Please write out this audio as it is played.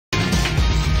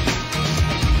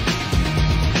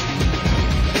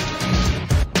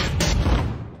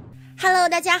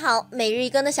大家好，每日一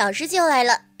更的小师姐又来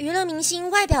了。娱乐明星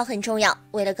外表很重要，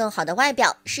为了更好的外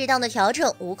表，适当的调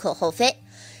整无可厚非。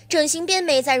整形变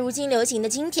美在如今流行的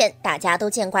今天，大家都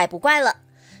见怪不怪了。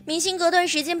明星隔段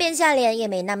时间变下脸也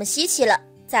没那么稀奇了。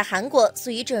在韩国，素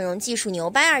以整容技术牛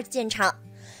掰而见长。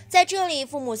在这里，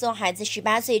父母送孩子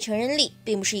18岁成人礼，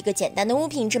并不是一个简单的物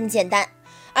品这么简单，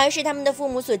而是他们的父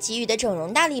母所给予的整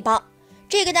容大礼包。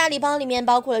这个大礼包里面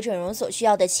包括了整容所需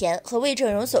要的钱和为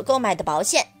整容所购买的保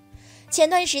险。前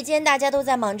段时间大家都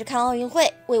在忙着看奥运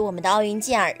会，为我们的奥运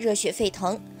健儿热血沸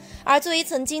腾。而作为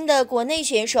曾经的国内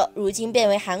选手，如今变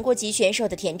为韩国籍选手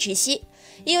的田智希，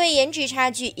因为颜值差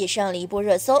距也上了一波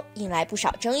热搜，引来不少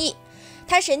争议。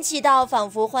她神奇到仿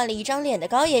佛换了一张脸的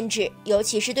高颜值，尤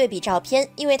其是对比照片，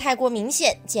因为太过明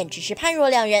显，简直是判若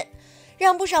两人，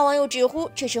让不少网友直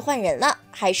呼这是换人了，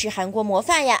还是韩国模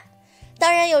范呀？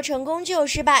当然有成功就有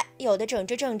失败，有的整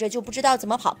着整着就不知道怎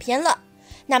么跑偏了。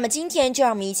那么今天就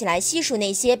让我们一起来细数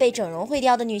那些被整容毁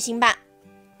掉的女星吧。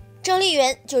郑丽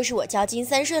媛就是我教金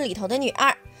三顺里头的女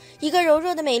二，一个柔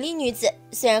弱的美丽女子，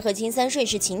虽然和金三顺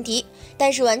是情敌，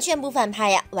但是完全不反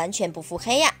派呀，完全不腹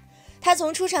黑呀。她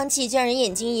从出场起就让人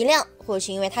眼睛一亮，或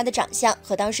许因为她的长相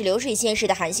和当时流水线式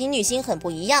的韩星女星很不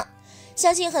一样。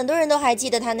相信很多人都还记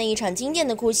得她那一场经典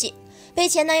的哭戏，被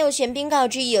前男友玄彬告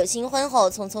知已有新欢后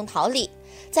匆匆逃离，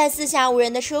在四下无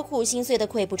人的车库心碎得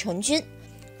溃不成军。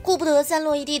顾不得散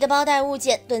落一地的包袋物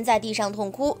件，蹲在地上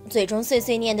痛哭，最终碎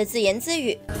碎念的自言自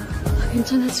语。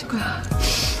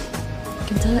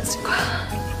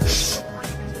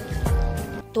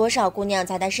多少姑娘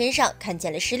在他身上看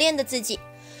见了失恋的自己。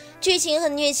剧情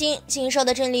很虐心，清瘦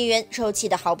的郑丽媛抽泣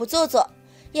的毫不做作，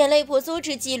眼泪婆娑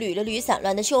之际捋了捋散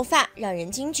乱的秀发，让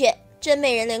人惊觉，真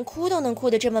美人连哭都能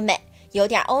哭得这么美，有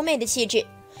点欧美的气质。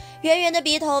圆圆的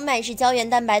鼻头，满是胶原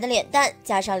蛋白的脸蛋，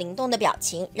加上灵动的表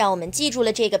情，让我们记住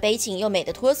了这个悲情又美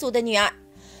的脱俗的女儿。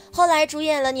后来主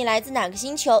演了《你来自哪个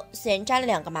星球》，虽然扎了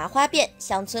2个麻花辫，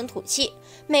乡村土气，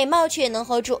美貌却也能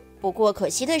hold 住。不过可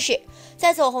惜的是，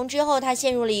在走红之后，她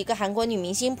陷入了一个韩国女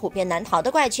明星普遍难逃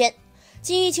的怪圈，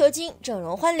精益求精，整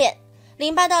容换脸。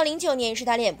08到09年是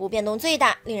她脸部变动最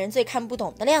大，令人最看不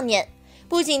懂的2年，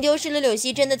不仅丢失了柳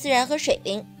熙珍的自然和水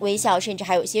灵，微笑甚至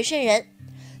还有些瘆人。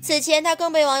此前她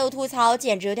更被网友吐槽，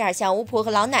简直有点像巫婆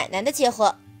和老奶奶的结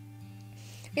合。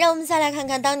让我们再来看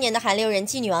看当年的韩流人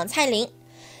气女王蔡琳。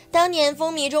当年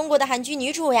风靡中国的韩剧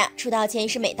女主呀，出道前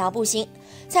是美到不行。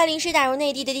蔡琳是打入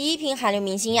内地的第一批韩流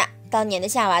明星呀，当年的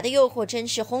夏娃的诱惑真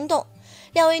是轰动。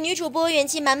2位女主播元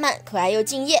气满满，可爱又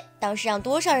敬业，当时让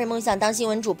多少人梦想当新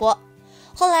闻主播。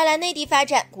后来来内地发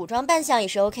展，古装扮相也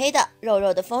是 OK 的，肉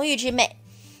肉的丰腴之美。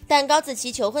但高子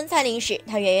淇求婚蔡琳时，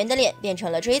她圆圆的脸变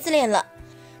成了锥子脸了。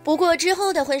不过之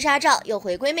后的婚纱照又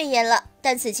回归美颜了，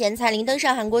但此前蔡琳登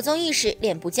上韩国综艺时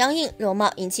脸部僵硬，容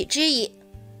貌引起质疑。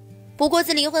不过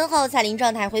自离婚后，蔡琳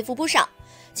状态恢复不少。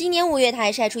今年5月，她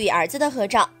还晒出与儿子的合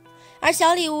照，而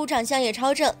小礼物长相也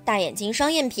超正，大眼睛、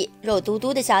双眼皮，肉嘟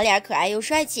嘟的小脸，可爱又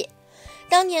帅气。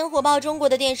当年火爆中国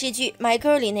的电视剧《My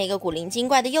Girl》里那个古灵精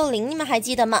怪的幼灵，你们还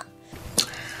记得吗？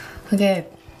 그게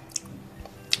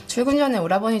출근 전에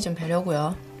오라버니 좀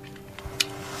뵈려고요.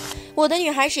 我的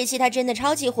女孩时期，她真的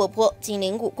超级活泼，精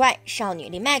灵古怪，少女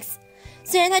力 max。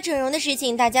虽然她整容的事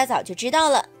情大家早就知道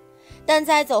了，但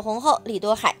在走红后，李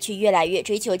多海却越来越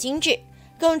追求精致，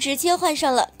更直接换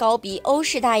上了高鼻欧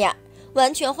式大眼，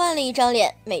完全换了一张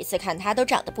脸，每次看她都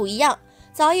长得不一样，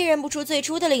早已认不出最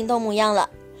初的灵动模样了。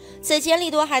此前，李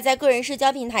多海在个人社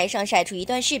交平台上晒出一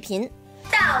段视频，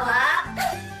大娃，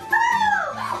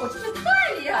我真是太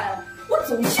厉害了，我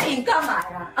总去你干嘛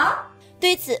呀？啊！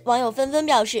对此，网友纷纷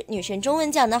表示女神中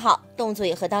文讲得好，动作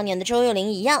也和当年的周幼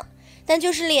玲一样，但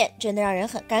就是脸真的让人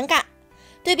很尴尬。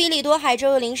对比李多海、周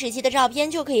幼玲时期的照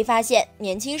片就可以发现，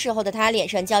年轻时候的她脸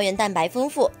上胶原蛋白丰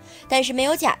富，但是没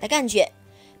有假的感觉。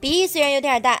鼻翼虽然有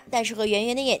点大，但是和圆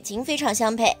圆的眼睛非常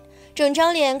相配，整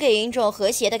张脸给人一种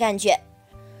和谐的感觉。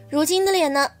如今的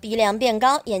脸呢，鼻梁变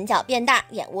高，眼角变大，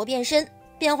眼窝变深，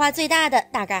变化最大的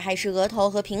大概还是额头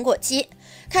和苹果肌，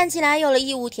看起来有了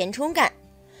义乌填充感。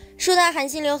说到韩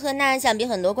星刘荷娜，想必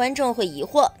很多观众会疑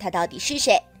惑她到底是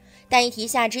谁，但一提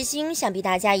夏之星，想必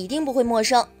大家一定不会陌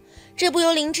生。这部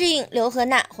由林志颖、刘荷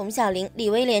娜、洪小玲、李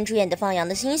威廉主演的《放羊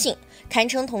的星星》，堪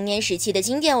称童年时期的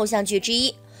经典偶像剧之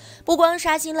一。不光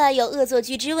刷新了由恶作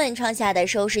剧之吻创下的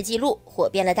收视纪录，火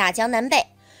遍了大江南北。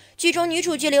剧中女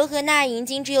主角刘荷娜因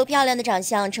精致又漂亮的长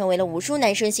相，成为了无数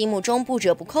男生心目中不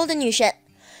折不扣的女神。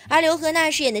而刘荷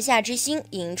娜饰演的夏之星，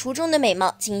因出众的美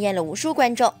貌惊艳了无数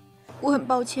观众。我很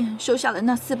抱歉收下了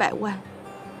那400万，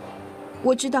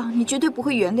我知道你绝对不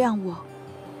会原谅我。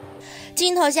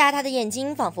镜头下，她的眼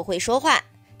睛仿佛会说话，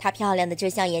她漂亮的就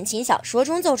像言情小说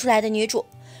中走出来的女主，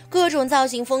各种造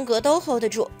型风格都 hold 得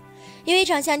住。因为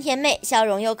长相甜美，笑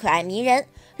容又可爱迷人，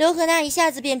刘荷娜一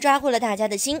下子便抓获了大家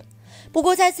的心。不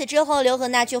过在此之后，刘荷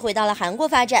娜却回到了韩国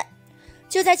发展。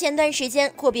就在前段时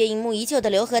间，阔别荧幕已久的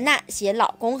刘荷娜携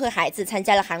老公和孩子参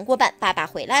加了韩国版《爸爸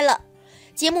回来了》。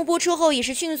节目播出后也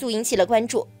是迅速引起了关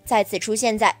注。再次出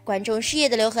现在观众视野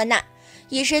的刘荷娜，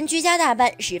一身居家打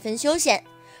扮，十分休闲。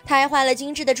她还化了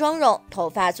精致的妆容，头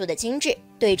发做得精致，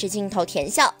对着镜头甜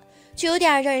笑，却有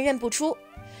点让人认不出。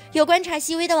有观察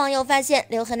细微的网友发现，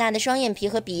刘荷娜的双眼皮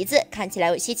和鼻子看起来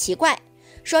有些奇怪，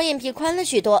双眼皮宽了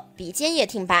许多，鼻尖也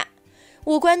挺拔。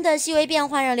五官的细微变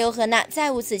化让刘荷娜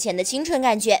再无此前的清纯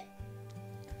感觉。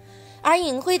而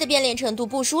尹慧的变脸程度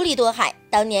不输李多海，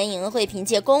当年尹慧凭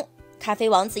借《宫》咖啡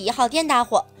王子1号店大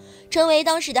火，成为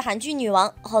当时的韩剧女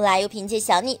王，后来又凭借《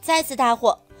想你》再次大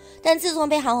火。但自从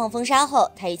被韩皇封杀后，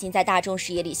她已经在大众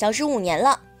视野里消失5年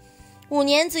了。5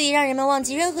年足以让人们忘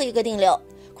记任何一个顶流。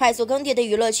快速更迭的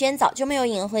娱乐圈早就没有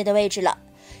尹慧的位置了。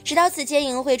直到此前，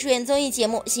尹慧出演综艺节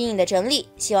目《新颖的整理》，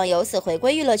希望由此回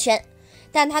归娱乐圈，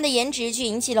但她的颜值却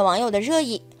引起了网友的热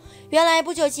议。原来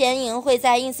不久前，尹慧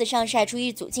在 ins 上晒出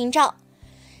一组近照，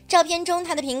照片中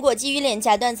她的苹果肌与脸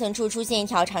颊断层处出现一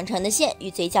条长长的线，与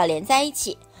嘴角连在一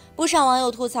起。不少网友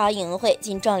吐槽尹慧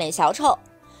竟撞脸小丑，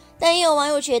但也有网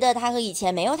友觉得她和以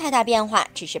前没有太大变化，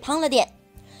只是胖了点。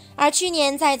而去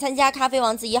年在参加《咖啡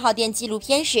王子1号店》纪录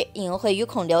片时，尹慧与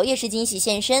孔刘也是惊喜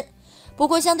现身。不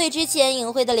过相对之前，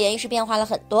尹慧的脸也是变化了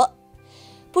很多。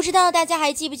不知道大家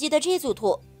还记不记得这组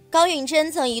图？高允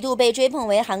贞曾一度被追捧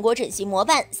为韩国整形模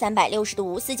板，360度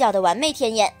无死角的完美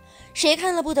天颜，谁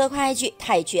看了不得夸一句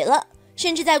太绝了，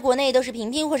甚至在国内都是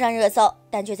频频火上热搜。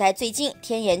但就在最近，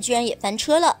天颜居然也翻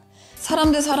车了。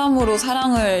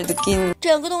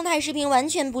整个动态视频完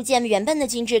全不见原本的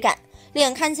精致感，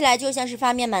脸看起来就像是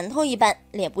发面馒头一般，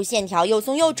脸部线条又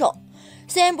松又肿。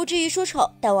虽然不至于说丑，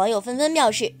但网友纷纷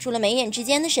表示，除了眉眼之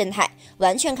间的神态，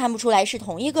完全看不出来是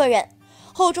同一个人。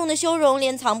厚重的修容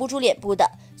连藏不住脸部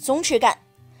的松弛感。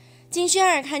金宣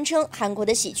儿堪称韩国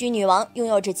的喜剧女王，拥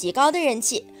有着极高的人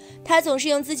气。她总是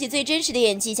用自己最真实的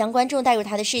演技将观众带入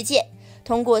她的世界，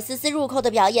通过丝丝入扣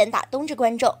的表演打动着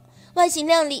观众。外形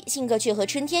靓丽，性格却和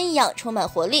春天一样充满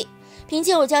活力。凭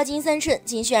借我叫金三顺，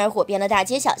金宣儿火遍了大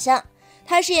街小巷。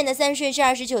她饰演的三顺是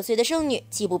29岁的剩女，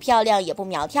既不漂亮也不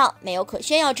苗条，没有可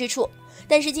炫耀之处。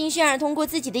但是金宣儿通过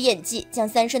自己的演技，将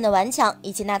三顺的顽强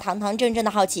以及那堂堂正正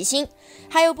的好奇心，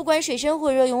还有不管水深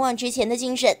火热勇往直前的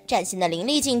精神，展现得淋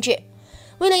漓尽致。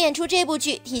为了演出这部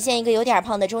剧，体现一个有点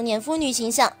胖的中年妇女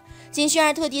形象，金宣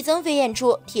儿特地增肥演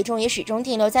出，体重也始终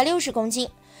停留在60公斤。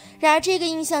然而这个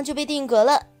印象就被定格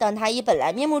了。当她以本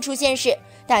来面目出现时，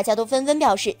大家都纷纷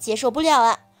表示接受不了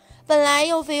啊！本来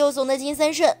又肥又怂的金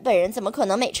三顺，本人怎么可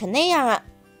能美成那样啊？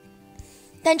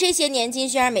但这些年，金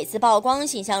宣儿每次曝光，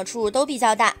形象出入都比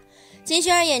较大。金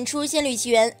宣儿演出《仙履奇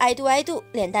缘》爱度爱度，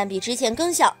脸蛋比之前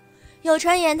更小，有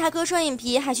传言她割双眼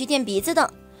皮，还去垫鼻子等。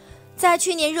在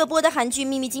去年热播的韩剧《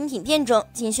秘密精品店》中，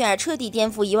金宣儿彻底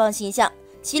颠覆以往形象，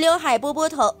齐刘海波波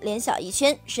头，脸小一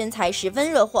圈，身材十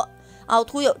分惹火，凹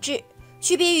凸有致。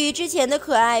区别于之前的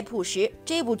可爱朴实，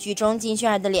这部剧中金宣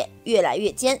儿的脸越来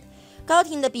越尖，高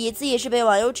挺的鼻子也是被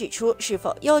网友指出是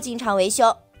否又经常维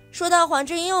修。说到黄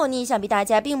正英欧尼，想必大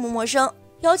家并不陌生，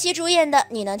尤其主演的《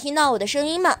你能听到我的声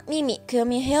音吗》、《秘密》、《Kill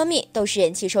Me Heal Me》都是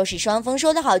人气收视双丰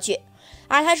收的好剧。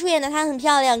而她出演的《她很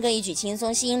漂亮》更一举轻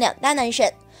松吸引2大男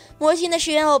神，魔性的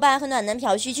石原欧巴和暖男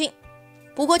朴叙俊。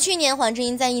不过去年黄正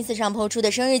英在 ins 上抛出的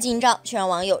生日近照，却让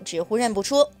网友直呼认不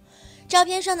出。照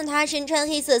片上的她身穿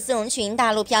黑色丝绒裙，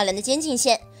大露漂亮的肩颈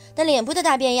线，但脸部的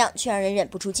大变样却让人忍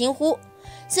不住惊呼。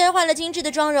虽然换了精致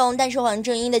的妆容，但是黄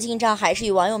正英的近照还是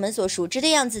与网友们所熟知的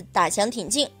样子大相庭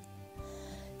径。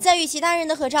在与其他人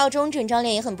的合照中，整张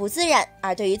脸也很不自然。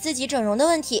而对于自己整容的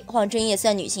问题，黄正英也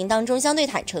算女星当中相对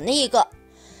坦诚的一个。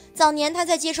早年她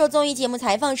在接受综艺节目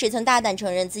采访时，曾大胆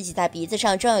承认自己在鼻子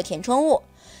上装有填充物，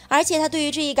而且她对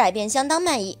于这一改变相当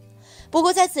满意。不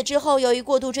过在此之后，由于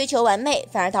过度追求完美，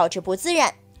反而导致不自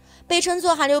然。被称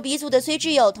作韩流鼻祖的崔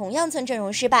智友同样曾整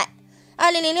容失败。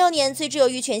2006年，崔智友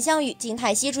与全相宇、金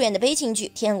泰熙主演的悲情剧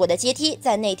《天国的阶梯》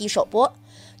在内地首播，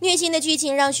虐心的剧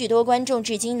情让许多观众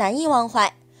至今难以忘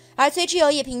怀。而崔智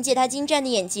友也凭借她精湛的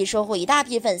演技收获一大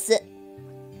批粉丝。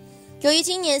由于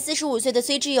今年45岁的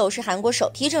崔智友是韩国首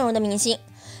批整容的明星，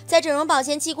在整容保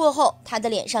鲜期过后，她的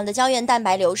脸上的胶原蛋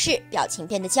白流失，表情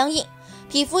变得僵硬，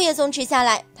皮肤也松弛下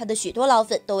来，她的许多老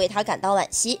粉都为她感到惋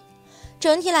惜。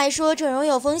整体来说，整容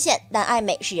有风险，但爱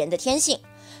美是人的天性，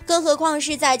更何况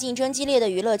是在竞争激烈的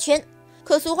娱乐圈。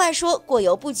可俗话说，过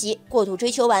犹不及，过度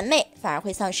追求完美反而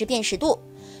会丧失辨识度。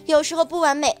有时候不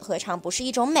完美何尝不是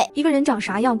一种美？一个人长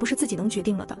啥样不是自己能决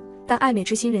定了的，但爱美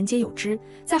之心人皆有之。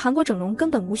在韩国整容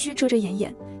根本无需遮遮掩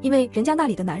掩，因为人家那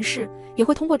里的男士也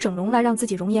会通过整容来让自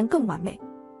己容颜更完美。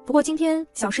不过今天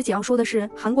小师姐要说的是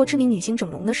韩国知名女星整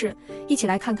容的事，一起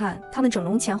来看看她们整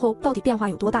容前后到底变化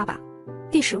有多大吧。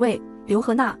第10位，刘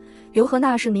荷娜。刘荷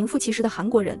娜是名副其实的韩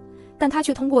国人，但她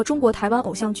却通过中国台湾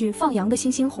偶像剧放羊的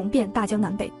星星红遍大江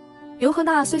南北。刘荷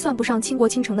娜虽算不上倾国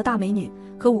倾城的大美女，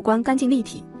可五官干净立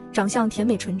体，长相甜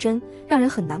美纯真，让人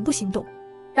很难不心动。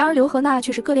然而刘荷娜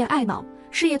却是割恋爱脑，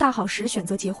事业大好时选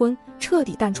择结婚，彻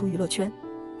底淡出娱乐圈。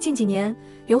近几年，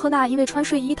刘荷娜因为穿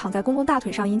睡衣躺在公公大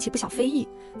腿上引起不小非议，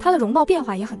她的容貌变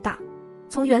化也很大，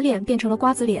从圆脸变成了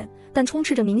瓜子脸，但充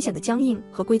斥着明显的僵硬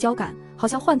和硅胶感，好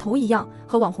像换头一样，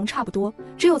和网红差不多，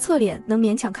只有侧脸能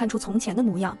勉强看出从前的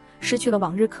模样，失去了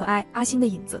往日可爱阿星的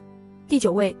影子。第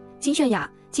9位，金宣雅。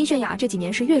金宣雅这几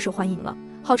年是越受欢迎了，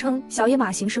号称小野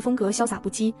马行事风格潇洒不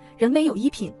羁，人美有衣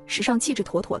品，时尚气质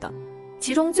妥妥的。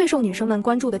其中最受女生们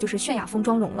关注的就是泫雅风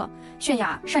妆容了。泫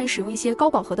雅善于使用一些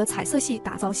高饱和的彩色系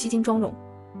打造吸睛妆容，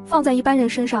放在一般人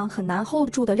身上很难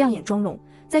hold 住的亮眼妆容，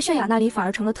在泫雅那里反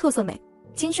而成了特色美。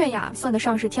金泫雅算得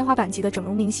上是天花板级的整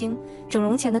容明星，整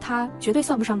容前的她绝对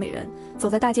算不上美人，走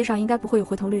在大街上应该不会有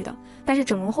回头率的，但是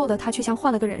整容后的她却像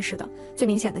换了个人似的，最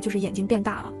明显的就是眼睛变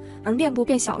大了，而面部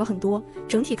变小了很多，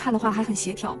整体看的话还很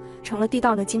协调，成了地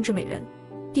道的精致美人。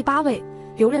第8位，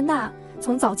刘仁娜。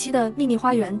从早期的秘密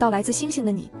花园到来自星星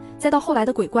的你，再到后来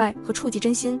的鬼怪和触及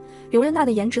真心，刘仁娜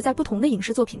的颜值在不同的影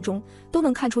视作品中都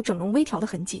能看出整容微调的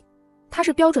痕迹。她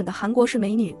是标准的韩国式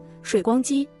美女，水光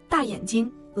肌、大眼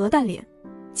睛、鹅蛋脸，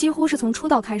几乎是从出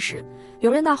道开始，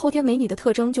刘仁娜后天美女的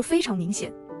特征就非常明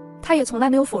显。她也从来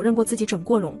没有否认过自己整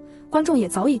过容，观众也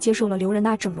早已接受了刘仁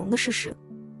娜整容的事实。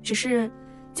只是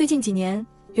最近几年，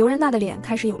刘仁娜的脸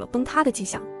开始有了崩塌的迹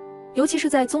象。尤其是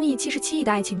在综艺77亿的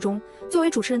爱情中，作为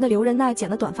主持人的刘仁娜剪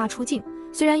了短发出镜，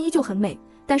虽然依旧很美，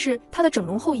但是她的整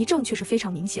容后遗症却是非常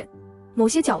明显。某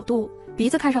些角度，鼻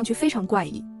子看上去非常怪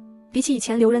异。比起以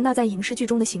前刘仁娜在影视剧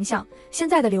中的形象，现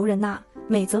在的刘仁娜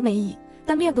美则美矣，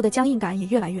但面部的僵硬感也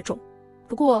越来越重。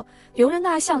不过，刘仁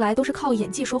娜向来都是靠演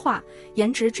技说话，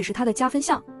颜值只是她的加分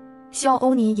项。希望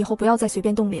欧尼以后不要再随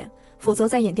便动脸，否则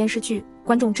在演电视剧，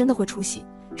观众真的会出戏，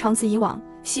长此以往，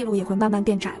戏路也会慢慢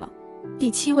变窄了。第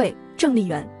7位，郑丽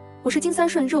媛。我是金三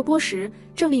顺热播时，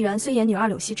郑丽媛虽演女二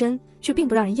柳熙珍，却并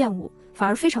不让人厌恶，反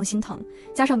而非常心疼，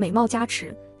加上美貌加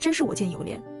持，真是我见犹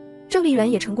怜。郑丽媛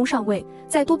也成功上位，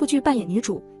在多部剧扮演女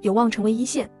主，有望成为一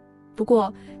线。不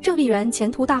过郑丽媛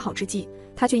前途大好之际，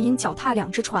她却因脚踏2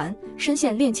只船，深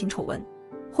陷恋情丑闻。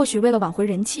或许为了挽回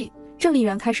人气，郑丽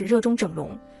媛开始热衷整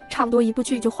容，差不多一部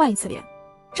剧就换一次脸。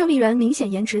郑丽媛明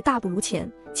显颜值大不如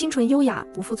前，清纯优雅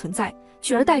不复存在，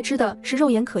取而代之的是肉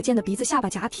眼可见的鼻子下巴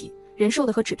假体，人瘦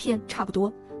的和纸片差不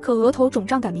多，可额头肿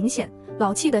胀感明显，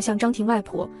老气的像张庭外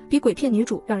婆，比鬼片女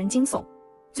主让人惊悚。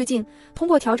最近通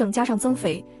过调整加上增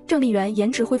肥，郑丽媛颜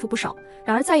值恢复不少，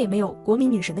然而再也没有国民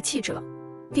女神的气质了。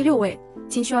第6位，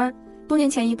金宣儿。多年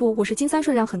前一部《我是金三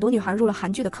顺》让很多女孩入了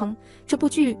韩剧的坑，这部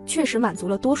剧确实满足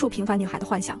了多数平凡女孩的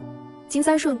幻想。金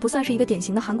三顺不算是一个典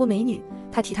型的韩国美女，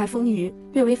她体态丰腴，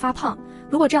略微发胖，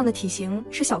如果这样的体型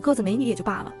是小个子美女也就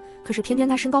罢了，可是偏偏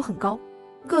她身高很高。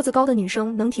个子高的女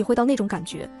生能体会到那种感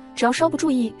觉，只要稍不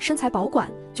注意身材保管，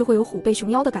就会有虎背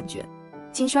熊腰的感觉。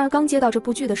金宣儿刚接到这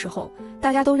部剧的时候，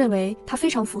大家都认为她非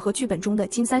常符合剧本中的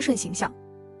金三顺形象。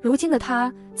如今的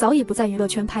她早已不在娱乐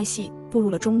圈拍戏，步入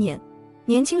了中年。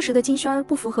年轻时的金宣儿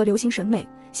不符合流行审美，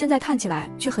现在看起来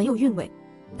却很有韵味。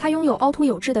她拥有凹凸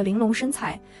有致的玲珑身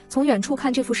材，从远处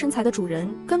看这副身材的主人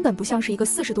根本不像是一个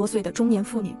40多岁的中年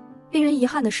妇女。令人遗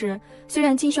憾的是，虽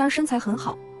然金宣儿身材很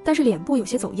好，但是脸部有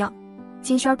些走样。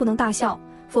金宣儿不能大笑，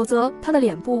否则她的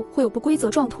脸部会有不规则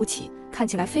状凸起，看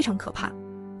起来非常可怕。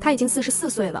她已经44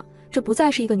岁了，这不再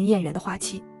是一个女演员的花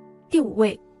期。第5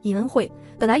位，尹恩惠。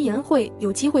本来尹恩惠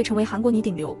有机会成为韩国女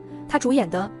顶流，她主演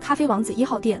的《咖啡王子1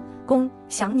号店》、《宫》、《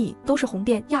想你》都是红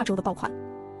遍亚洲的爆款。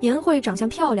尹恩惠长相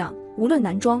漂亮，无论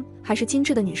男装还是精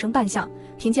致的女生扮相，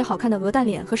凭借好看的鹅蛋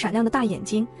脸和闪亮的大眼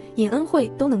睛，尹恩惠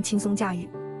都能轻松驾驭。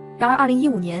然而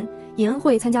2015年，尹恩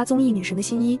惠参加综艺《女神的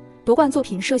新衣》，夺冠作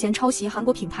品涉嫌抄袭韩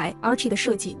国品牌 Archie 的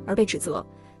设计而被指责，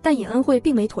但尹恩惠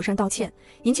并没妥善道歉，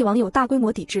引起网友大规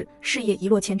模抵制，事业一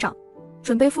落千丈。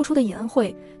准备复出的尹恩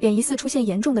惠脸疑似出现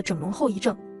严重的整容后遗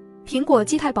症，苹果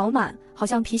肌态饱满，好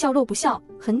像皮笑肉不笑，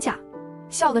很假。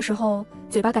笑的时候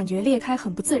嘴巴感觉裂开，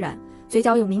很不自然，嘴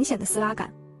角有明显的撕拉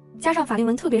感，加上法令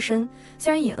纹特别深。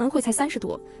虽然尹恩惠才30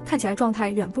多，看起来状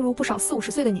态远不如不少40-50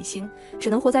岁的女星，只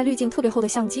能活在滤镜特别厚的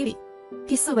相机里。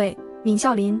第4位，闵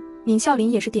孝琳。闵孝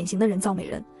琳也是典型的人造美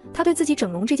人，她对自己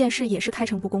整容这件事也是开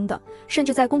诚布公的，甚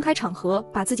至在公开场合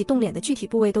把自己动脸的具体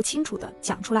部位都清楚地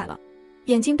讲出来了。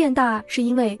眼睛变大是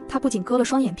因为她不仅割了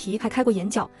双眼皮，还开过眼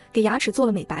角，给牙齿做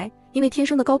了美白。因为天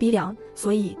生的高鼻梁，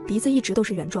所以鼻子一直都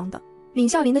是原装的。闵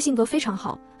孝琳的性格非常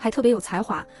好，还特别有才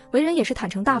华，为人也是坦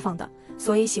诚大方的，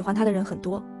所以喜欢她的人很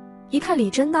多。一看李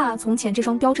珍娜从前这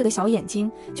双标致的小眼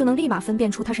睛，就能立马分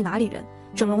辨出她是哪里人。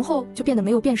整容后就变得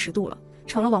没有辨识度了，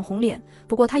成了网红脸，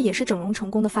不过她也是整容成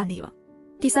功的范例了。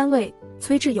第3位，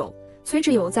崔智友。崔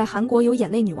智友在韩国有眼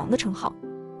泪女王的称号，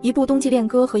一部冬季恋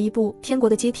歌和一部天国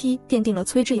的阶梯奠定了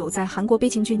崔智友在韩国悲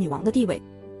情剧女王的地位。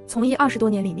从艺20多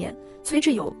年里面，崔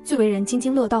智友最为人津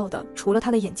津乐道的，除了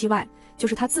她的演技外，就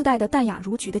是她自带的淡雅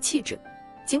如菊的气质。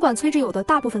尽管崔智友的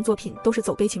大部分作品都是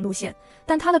走悲情路线，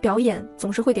但她的表演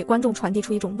总是会给观众传递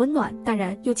出一种温暖、淡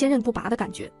然又坚韧不拔的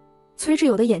感觉。崔智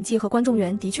友的演技和观众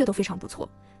缘的确都非常不错，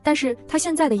但是她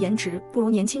现在的颜值不如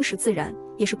年轻时自然，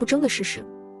也是不争的事实。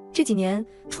这几年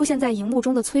出现在荧幕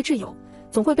中的崔智友，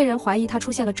总会被人怀疑她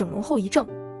出现了整容后遗症，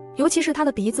尤其是她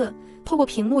的鼻子，透过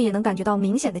屏幕也能感觉到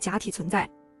明显的假体存在。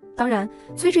当然，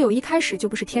崔智友一开始就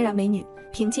不是天然美女，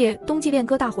凭借冬季恋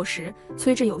歌大火时，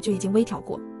崔智友就已经微调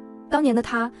过。当年的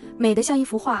她美得像一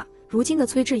幅画，如今的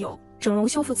崔智友整容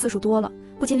修复次数多了，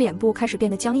不仅脸部开始变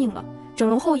得僵硬了，整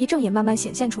容后遗症也慢慢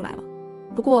显现出来了。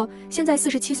不过现在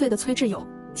47岁的崔智友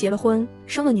结了婚，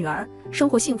生了女儿，生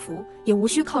活幸福，也无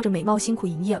需靠着美貌辛苦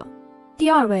营业了。第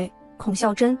2位，孔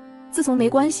孝真。自从没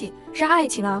关系是爱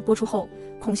情啊播出后，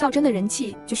孔孝真的人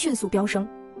气就迅速飙升。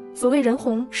所谓人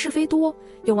红是非多，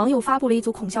有网友发布了一组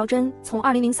孔孝真从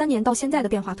2003年到现在的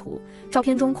变化图，照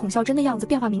片中孔孝真的样子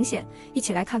变化明显，一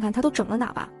起来看看她都整了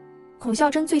哪吧。孔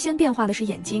孝真最先变化的是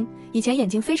眼睛，以前眼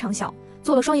睛非常小，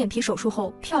做了双眼皮手术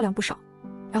后漂亮不少。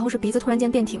然后是鼻子突然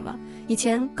间变挺了，以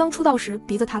前刚出道时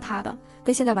鼻子塌塌的，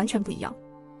跟现在完全不一样。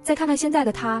再看看现在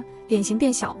的她，脸型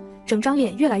变小，整张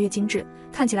脸越来越精致，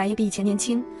看起来也比以前年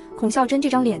轻。孔孝真这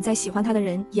张脸在喜欢她的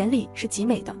人眼里是极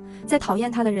美的，在讨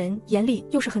厌她的人眼里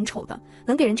又是很丑的，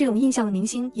能给人这种印象的明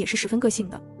星也是十分个性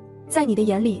的。在你的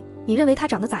眼里，你认为她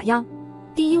长得咋样？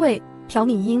第1位，朴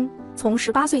敏英。从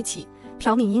18岁起，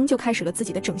朴敏英就开始了自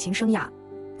己的整形生涯。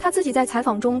她自己在采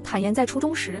访中坦言，在初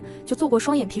中时就做过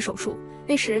双眼皮手术，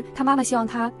那时她妈妈希望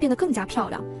她变得更加漂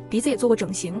亮，鼻子也做过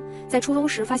整形，在初中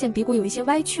时发现鼻骨有一些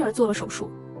歪曲而做了手术。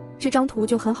这张图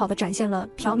就很好地展现了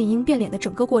朴敏英变脸的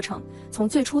整个过程，从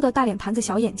最初的大脸盘子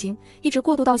小眼睛，一直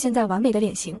过渡到现在完美的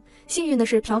脸型。幸运的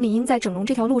是，朴敏英在整容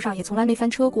这条路上也从来没翻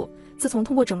车过。自从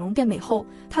通过整容变美后，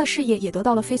她的事业也得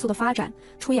到了飞速的发展，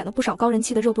出演了不少高人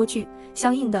气的热播剧，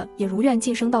相应的也如愿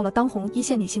晋升到了当红一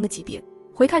线女星的级别。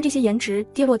回看这些颜值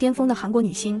跌落巅峰的韩国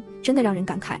女星，真的让人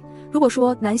感慨。如果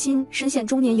说男星深陷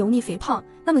中年油腻肥胖，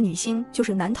那么女星就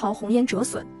是难逃红颜折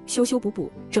损，修修补补，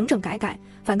整整改改，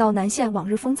反倒难现往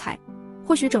日风采。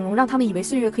或许整容让他们以为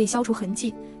岁月可以消除痕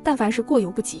迹，但凡是过犹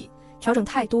不及，调整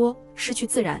太多，失去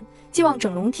自然，寄望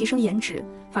整容提升颜值，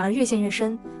反而越陷越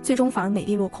深，最终反而美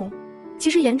丽落空。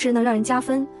其实颜值能让人加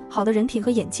分，好的人品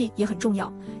和演技也很重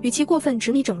要。与其过分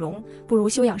执迷整容，不如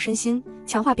修养身心，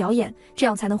强化表演，这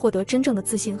样才能获得真正的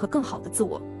自信和更好的自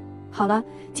我。好了，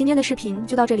今天的视频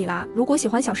就到这里啦。如果喜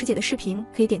欢小师姐的视频，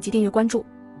可以点击订阅关注。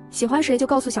喜欢谁就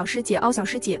告诉小师姐，小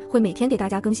师姐会每天给大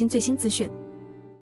家更新最新资讯。